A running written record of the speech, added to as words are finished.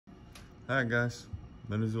Hi guys,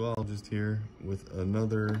 Metazoologist here with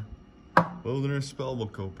another wilderness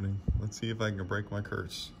spellbook opening. Let's see if I can break my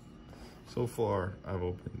curse. So far, I've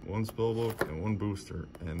opened one spellbook and one booster,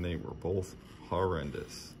 and they were both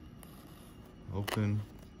horrendous. Hoping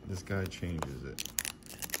this guy changes it.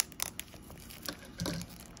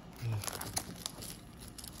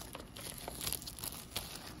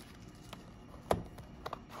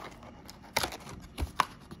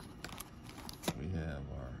 We have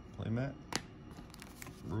our playmat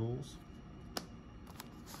rules,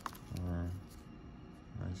 our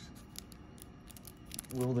nice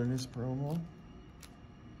wilderness promo,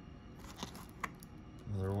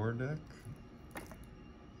 another word deck,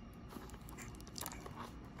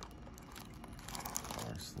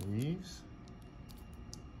 our sleeves,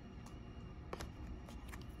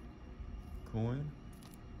 coin,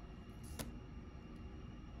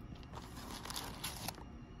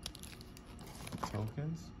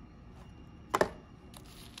 tokens,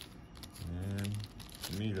 and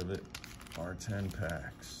the meat of it are 10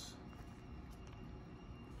 packs.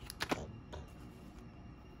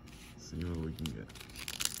 See what we can get.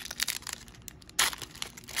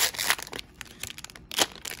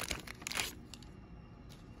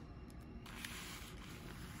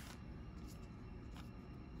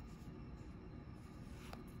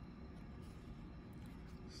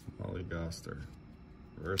 Goster,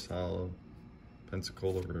 reverse hollow,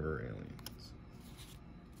 Pensacola River aliens.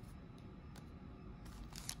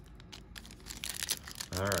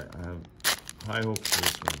 All right, I have high hopes for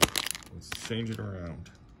this one. Let's change it around.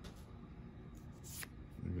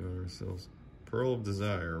 We got ourselves Pearl of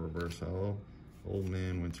Desire, reverse hollow, Old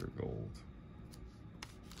Man Winter Gold.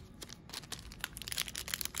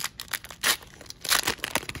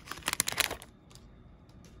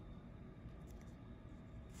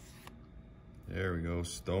 There we go,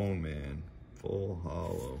 Stone Man, full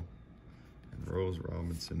hollow, and Rose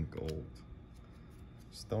Robinson gold.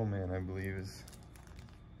 Stone Man, I believe, is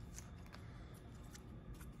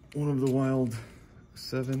one of the wild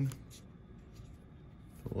 7,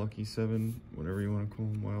 the lucky 7, whatever you want to call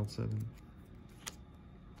them, wild 7.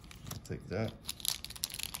 I'll take that.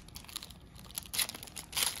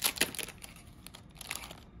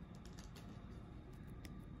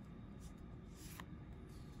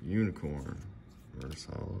 Unicorn, reverse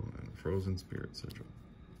hollow, and Frozen Spirit Sigil.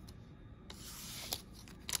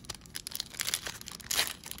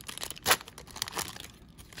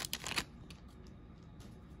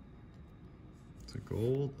 It's a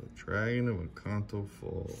gold, a Dragon of Akanto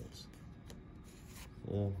Falls.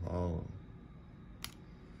 Full hollow.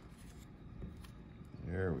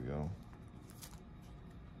 There we go.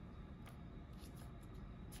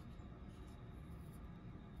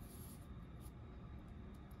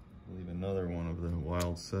 I believe another one of the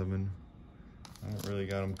wild 7. I haven't really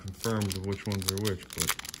got them confirmed of which ones are which,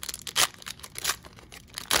 but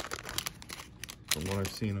from what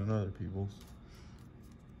I've seen on other people's.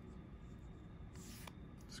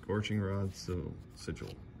 Scorching Rod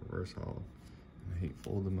Sigil, reverse hollow, and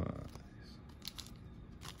Hateful Demise.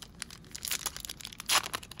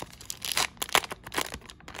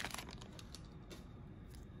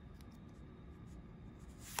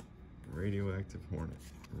 Radioactive Hornet,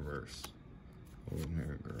 reverse. Golden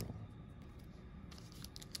Hair Girl.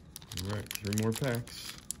 Alright, 3 more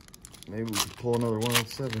packs. Maybe we could pull another wild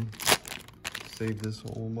 7. Save this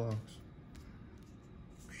whole box.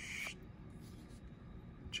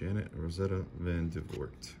 Janet Rosetta Van de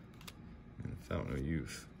Voort. And Fountain of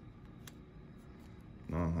Youth.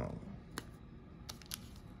 Non-hollow.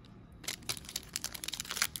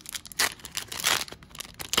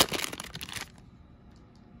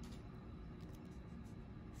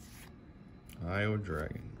 Io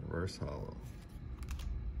Dragon, reverse hollow.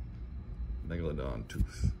 Megalodon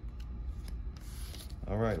Tooth.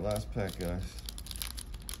 All right, last pack, guys.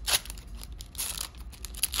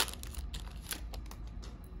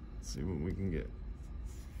 Let's see what we can get.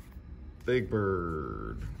 Big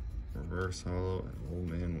Bird, reverse hollow, and Old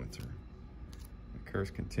Man Winter. The curse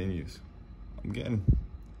continues. I'm getting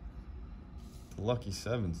the lucky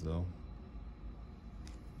 7s, though.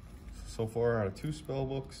 So far, out of 2 spell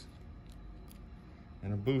books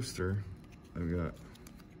and a booster, I've got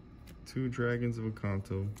 2 Dragons of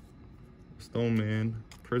Akanto, Stone Man,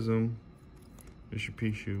 Prism, Bishop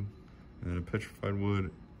Pishu, and a Petrified Wood,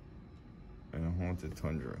 and a Haunted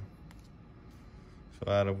Tundra.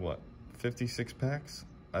 So out of what, 56 packs,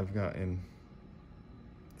 I've gotten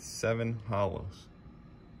 7 hollows.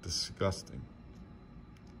 Disgusting.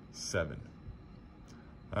 7.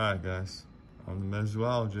 All right, guys. I'm the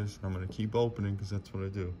Metazoologist. I'm going to keep opening because that's what I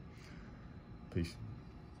do. Peace.